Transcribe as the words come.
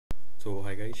So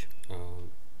hi guys,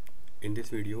 in this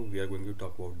video we are going to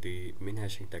talk about the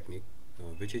min-hashing technique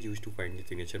which is used to find the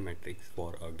signature matrix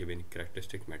for a given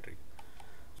characteristic matrix.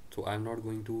 So I am not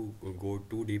going to go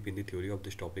too deep in the theory of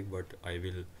this topic, but I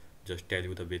will just tell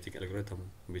you the basic algorithm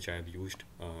which I have used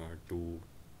to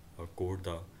code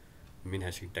the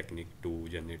min-hashing technique to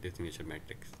generate the signature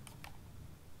matrix.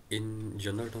 In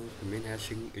general terms,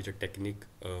 min-hashing is a technique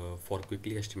for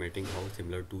quickly estimating how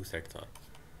similar two sets are.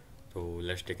 So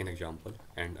let's take an example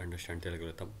and understand the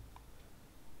algorithm.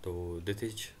 So this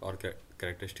is our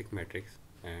characteristic matrix,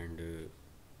 and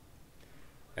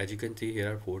as you can see,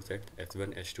 here are four sets: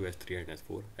 S1, S2, S3 and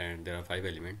S4, and there are five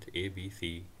elements: A, B,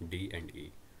 C, D and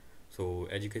E. So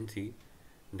as you can see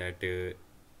that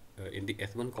in the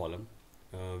S1 column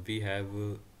we have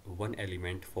one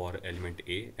element for element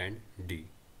A and D.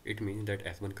 It means that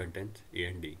S1 contains A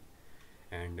and D,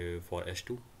 and for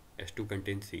S2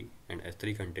 contains C, and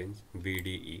S3 contains B, D,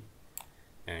 E,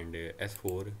 and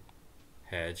S4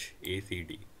 has A, C,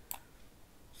 D.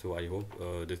 So I hope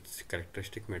this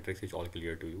characteristic matrix is all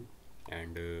clear to you,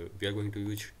 and we are going to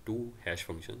use two hash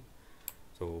functions.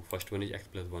 So first one is x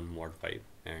plus 1 mod 5,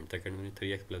 and second one is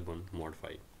 3x plus 1 mod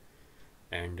 5,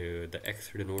 and the x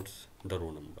denotes the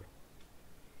row number.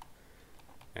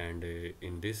 And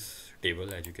in this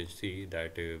table, as you can see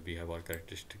that we have our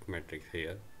characteristic matrix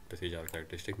here. This is our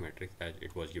characteristic matrix as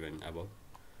it was given above,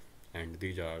 and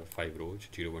these are 5 rows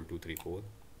 0, 1, 2, 3,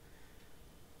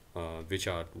 4, which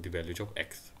are the values of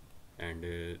x, and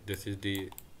this is the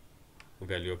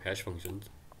value of hash functions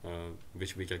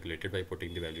which we calculated by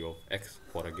putting the value of x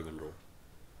for a given row.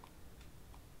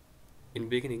 In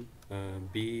beginning,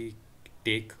 we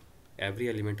take every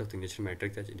element of signature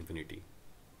matrix as infinity.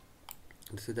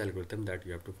 This is the algorithm that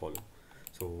you have to follow.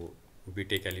 So we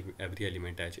take every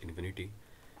element as infinity.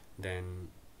 Then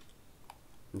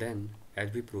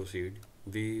as we proceed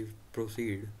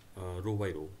row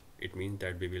by row. It means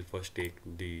that we will first take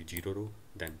the 0 row,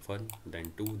 then 1,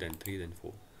 then 2, then 3, then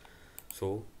 4.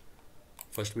 So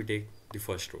first we take the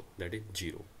first row, that is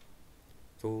 0.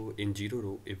 So in 0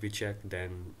 row, if we check,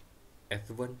 then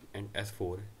S1 and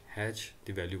S4 has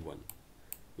the value 1.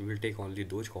 We will take only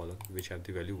those columns which have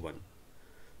the value 1.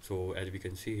 So as we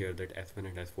can see here that S1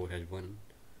 and S4 has 1.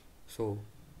 So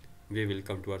we will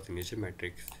come to our signature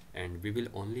matrix, and we will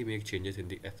only make changes in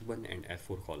the S1 and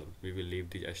S4 column. We will leave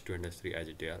the S2 and S3 as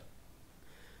they are.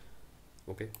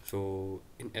 Okay, so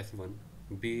in S1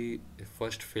 we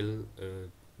first fill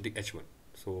the H1.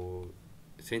 So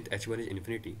since H1 is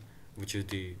infinity, which is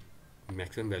the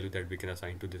maximum value that we can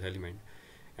assign to this element,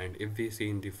 and if we see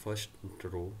in the first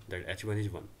row that H1 is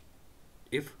 1,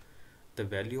 if the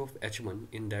value of H1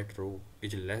 in that row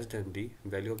is less than the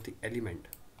value of the element,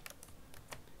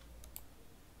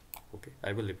 okay,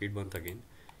 I will repeat once again,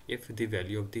 if the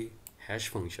value of the hash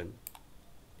function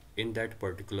in that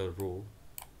particular row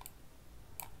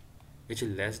is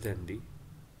less than the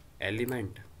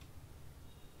element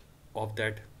of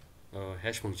that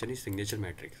hash function is signature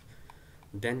matrix,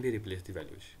 then we replace the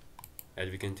values. As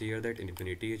we can see here that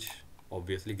infinity is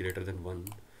obviously greater than 1,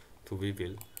 so we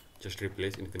will just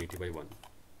replace infinity by 1.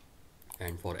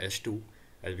 And for S2,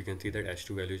 as we can see that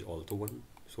S2 value is also 1,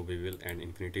 so we will, and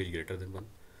infinity is greater than 1,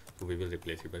 so we will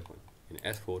replace it by 1. In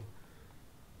S4,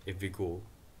 if we go,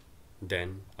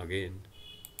 then again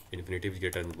infinity is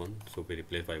greater than 1, so we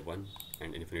replace by 1,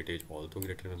 and infinity is also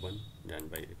greater than 1,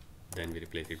 then we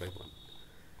replace it by 1.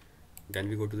 Then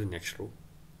we go to the next row,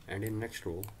 and in next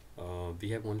row we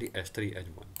have only S3 as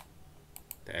 1.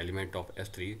 The element of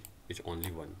S3 is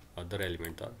only 1, other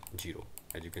elements are 0,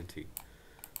 as you can see.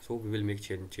 So we will make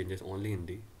changes only in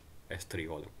the S3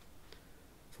 column.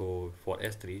 So for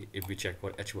S3, if we check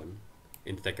for H1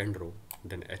 in second row,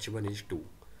 then H1 is 2,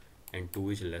 and 2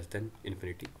 is less than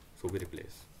infinity, so we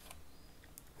replace.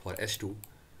 For S2,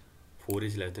 4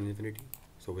 is less than infinity,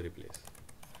 so we replace.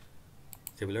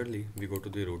 Similarly, we go to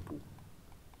the row 2.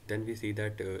 Then we see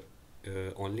that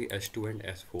only S2 and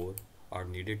S4 are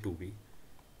needed to be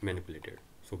manipulated.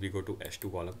 So we go to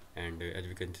S2 column, and as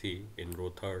we can see in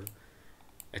row 3rd,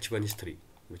 H1 is 3,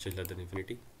 which is less than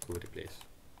infinity, so we replace.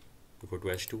 We go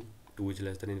to S2, 2 is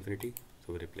less than infinity,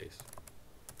 so we replace.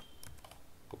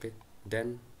 Okay,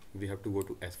 then we have to go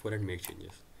to S4 and make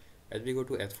changes. As we go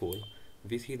to S4,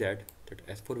 we see that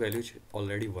S4 value is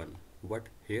already 1, but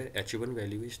here H1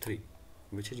 value is 3,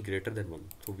 which is greater than 1,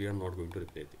 so we are not going to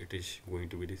replace. It is going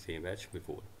to be the same as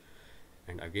before.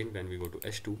 And again, when we go to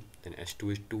S2, then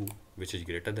S2 is 2, which is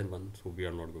greater than 1, so we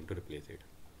are not going to replace it.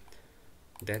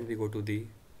 Then we go to the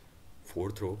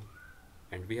 4th row,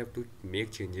 and we have to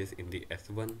make changes in the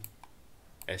S1,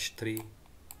 S3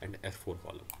 and S4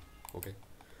 column. Okay,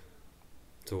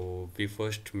 So we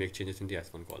first make changes in the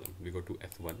S1 column. We go to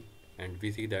S1 and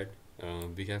we see that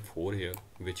we have 4 here,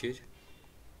 which is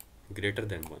greater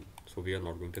than 1. So we are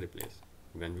not going to replace.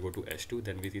 When we go to S2,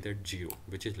 then we see that 0,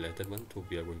 which is less than 1. So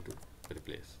we are going to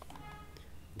replace.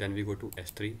 Then we go to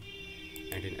S3,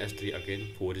 and in S3 again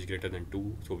 4 is greater than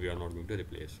 2, so we are not going to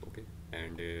replace. Okay,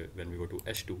 and when we go to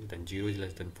S2, then 0 is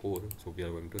less than 4, so we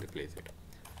are going to replace it.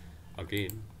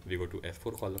 Again we go to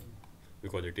S4 column,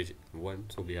 because it is 1,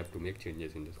 so we have to make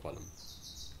changes in this column.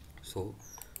 So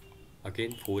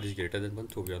again 4 is greater than 1,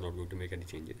 so we are not going to make any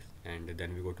changes. And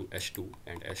then we go to S2,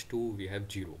 and S2 we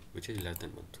have 0, which is less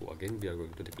than 1, so again we are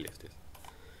going to replace this.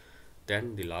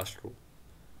 Then the last row,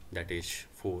 that is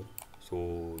 4.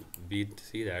 So we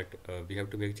see that we have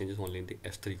to make changes only in the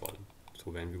S3 column.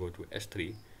 So when we go to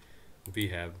S3, we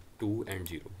have 2 and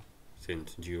 0.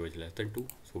 Since 0 is less than 2,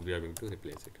 so we are going to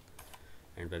replace it.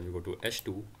 And when we go to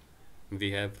S2,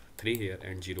 we have 3 here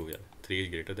and 0 here. 3 is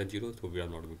greater than 0, so we are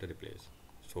not going to replace.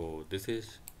 So this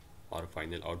is our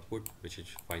final output, which is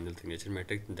final signature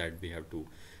matrix that we have to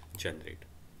generate.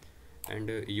 And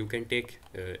you can take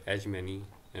as many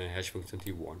hash functions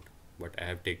you want, but I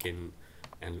have taken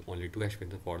only 2 hash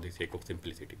functions for the sake of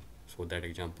simplicity. So that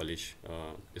example is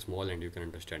small and you can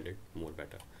understand it more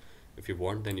better. If you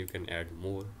want, then you can add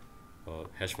more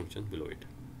hash functions below it,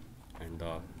 and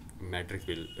the matrix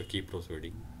will keep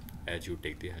proceeding as you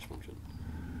take the hash function.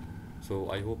 So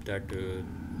I hope that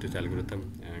this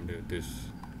algorithm and this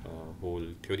whole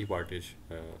theory part is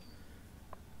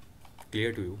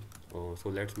clear to you. So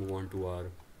let's move on to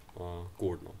our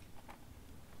code now.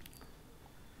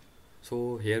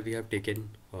 So here we have taken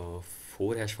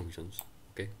 4 hash functions.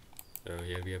 Okay,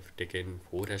 here we have taken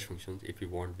 4 hash functions. If you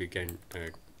want, we can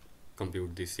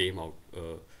compute the same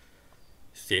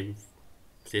same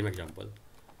example,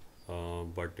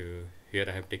 but here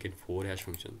I have taken 4 hash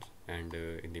functions, and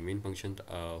in the main function,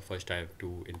 first I have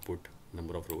to input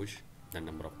number of rows, then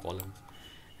number of columns,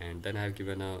 and then I have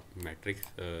given a matrix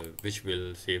which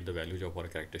will save the values of our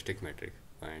characteristic matrix,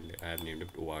 and I have named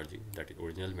it org, that is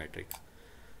original matrix.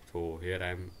 So here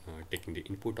I am taking the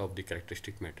input of the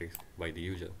characteristic matrix by the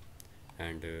user,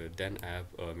 and then I have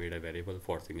made a variable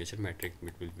for signature matrix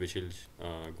which is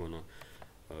gonna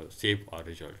save our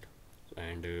result.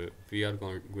 And we are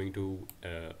going to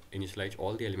initialize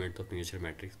all the elements of signature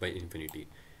matrix by infinity,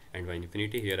 and by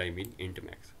infinity here I mean int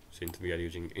max. Since we are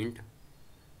using int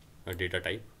data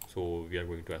type, so we are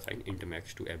going to assign int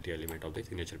max to every element of the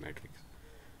signature matrix.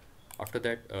 After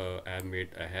that, I have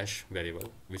made a hash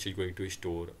variable which is going to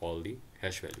store all the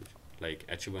hash values, like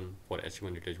h1. For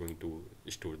h1 it is going to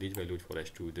store these values, for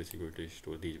h2 this is going to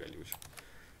store these values.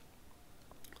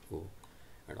 So,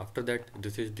 and after that,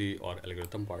 this is our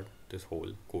algorithm part, this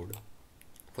whole code.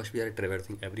 First we are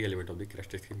traversing every element of the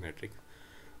characteristic matrix.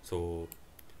 So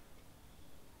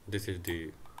this is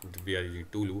we are using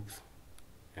 2 loops.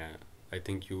 I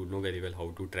think you know very well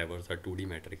how to traverse a 2D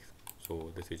matrix,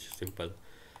 so this is simple.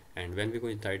 And when we go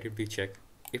inside it, we check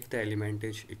if the element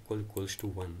is equals to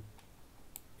 1.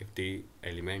 If the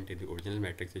element in the original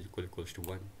matrix is equals to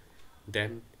 1,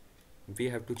 then we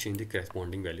have to change the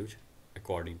corresponding values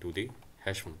according to the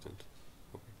hash functions.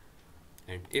 Okay.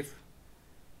 And if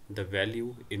the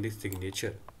value in the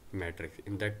signature matrix,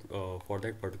 in that for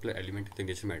that particular element in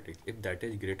signature matrix, if that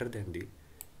is greater than the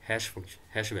hash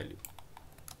value,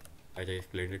 as I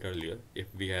explained it earlier,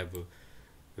 if we have a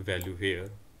value here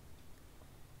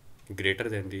greater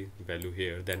than the value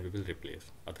here, then we will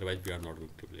replace, otherwise we are not going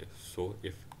to replace. So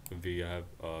if we have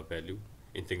a value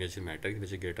in signature matrix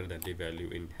which is greater than the value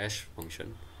in hash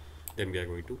function, then we are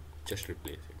going to just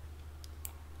replace it,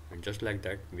 and just like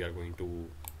that we are going to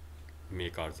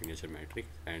make our signature matrix,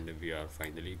 and we are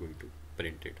finally going to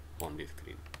print it on the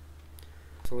screen.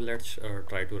 So let's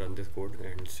try to run this code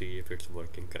and see if it's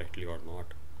working correctly or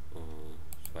not.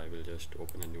 So I will just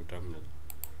open a new terminal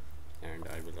and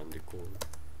I will run the code.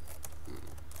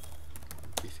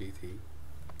 gcc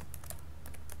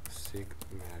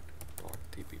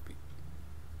sigmat.cpp.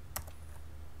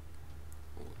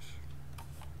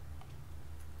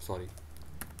 Sorry,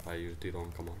 I used the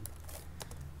wrong command.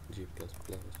 g++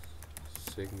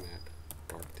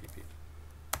 sigmat.cpp.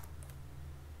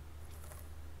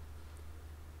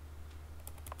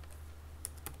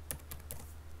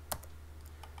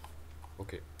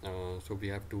 Okay, so we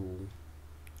have to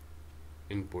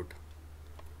input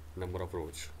number of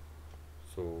rows.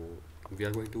 So we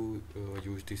are going to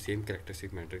use the same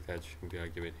characteristic matrix as we are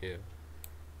given here.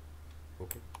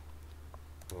 Okay,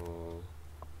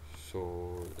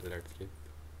 so let's give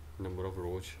number of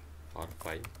rows are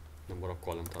 5, number of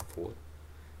columns are 4.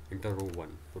 Enter row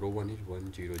 1. Row 1 is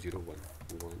 1 0 0 1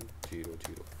 1 0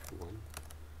 0 1,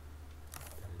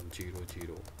 0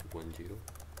 0 1 0,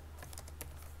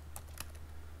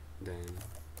 then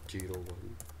 0 1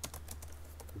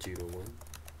 0 1,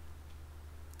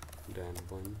 then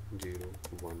 1 0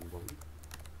 1 1,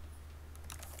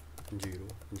 0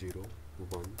 0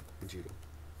 1 0.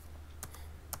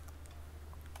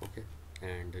 Okay,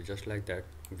 and just like that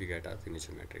we get our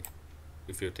signature metric.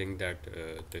 If you think that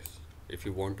if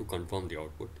you want to confirm the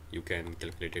output, you can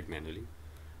calculate it manually,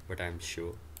 but I'm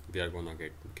sure we are gonna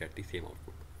get the same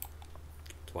output.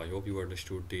 So I hope you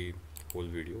understood the whole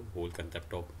video, whole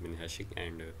concept of min hashing,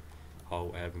 and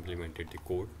how I have implemented the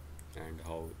code and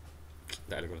how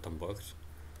the algorithm works.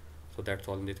 So that's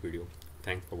all in this video.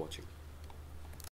 Thanks for watching.